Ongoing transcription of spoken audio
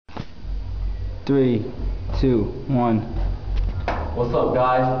3, 2, 1. What's up,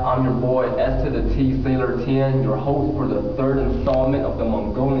 guys? I'm your boy S to the T Sailor 10, your host for the third installment of the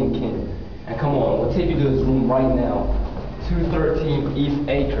Mongolian King. And come on, we'll take you to this room right now. 213 East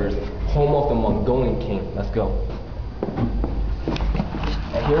Acres, home of the Mongolian King. Let's go.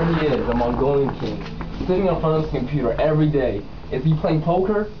 And here he is, the Mongolian King, sitting in front of his computer every day. Is he playing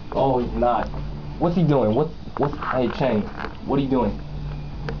poker? Oh, he's not. What's he doing? Hey, Chang, what are you doing?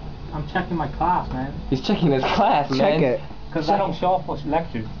 I'm checking my class, man. He's checking his class, man. Check it. Because I don't show up for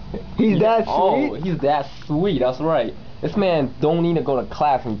lectures. He's that sweet? Oh, he's that sweet, that's right. This man don't need to go to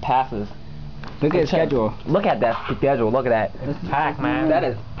class and he passes. Look at his schedule. Look at that schedule, look at that. It's packed, man. That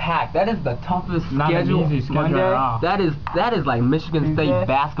is packed. That is the toughest Not schedule. an easy schedule at all. That is like Michigan State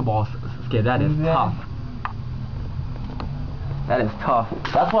basketball schedule. That is tough. That is tough.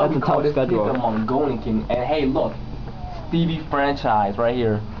 That's why we call this kid the Mongolian King. And hey, look, Stevie Franchise right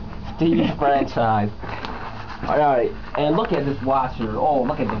here. Stevie Franchise. Alright, and look at this watch here. Oh,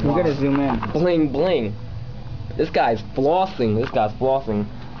 look at this watch. We're gonna zoom in. Bling bling. This guy's flossing. This guy's flossing.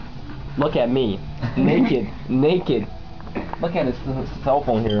 Look at me. Naked. Naked. Look at his cell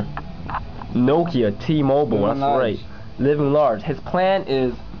phone here. Nokia T-Mobile. That's right. Living large. His plan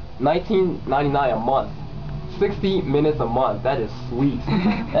is $19.99 a month. 60 minutes a month. That is sweet.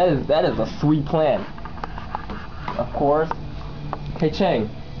 that is a sweet plan. Of course. Hey Chang.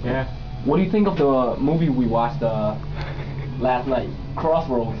 Yeah. What do you think of the movie we watched last night?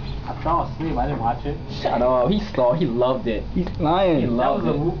 Crossroads. I fell asleep. I didn't watch it. Shut up. He saw. He loved it. He's lying. He loved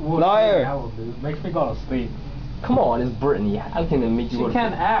it. Liar. Makes me go to sleep. Come on, it's Britney. How can it make you? She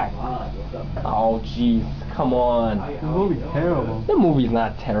can't act. Oh jeez. Come on. The movie's terrible. The movie's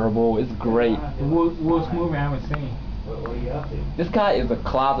not terrible. It's great. Worst movie I haven't seen. This guy is a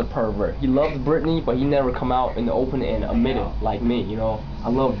closet pervert. He loves Britney, but he never come out in the open and admit it like me, you know. I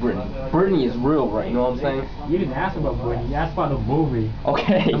love Britney. Britney is real, right? You know what I'm saying? You didn't ask about Britney. You asked about the movie.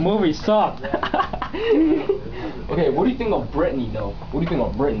 Okay. The movie sucked. Okay, what do you think of Britney, though? What do you think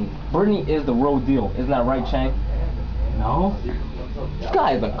of Britney? Britney is the real deal. Isn't that right, Chang? No. This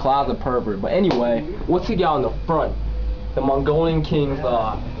guy is a closet pervert. But anyway, we'll take you out in the front. The Mongolian King's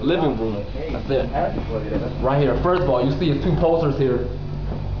living room. That's it. Right here. First of all, you see his two posters here.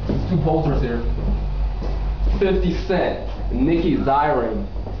 50 Cent, Nicki Zyring,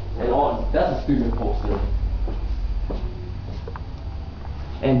 and on. That's a stupid poster.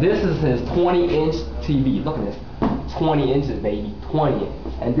 And this is his 20-inch TV. Look at this. 20 inches, baby. 20.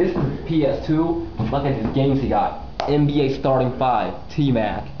 And this is PS2. Look at his games he got. NBA Starting 5,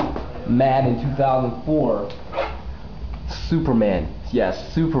 T-Mac, Madden 2004. Superman,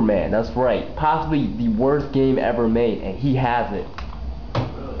 yes, Superman, that's right. Possibly the worst game ever made, and he has it.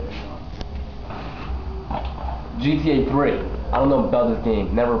 GTA 3, I don't know about this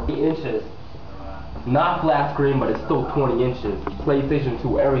game, never 8 inches. Not flat screen, but it's still 20 inches. PlayStation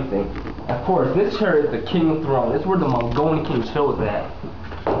 2, everything. Of course, this chair is the King throne. This is where the Mongolian King chills at.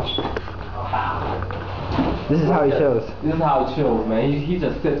 This is how he shows. This is how he chills, man. He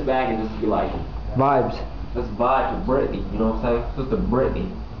just sits back and just be like, vibes. Let's vibe to Britney, you know what I'm saying? This is the Britney.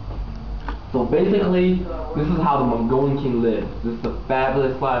 So basically, this is how the Mongolian King lives. This is the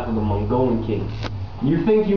fabulous life of the Mongolian King. You think you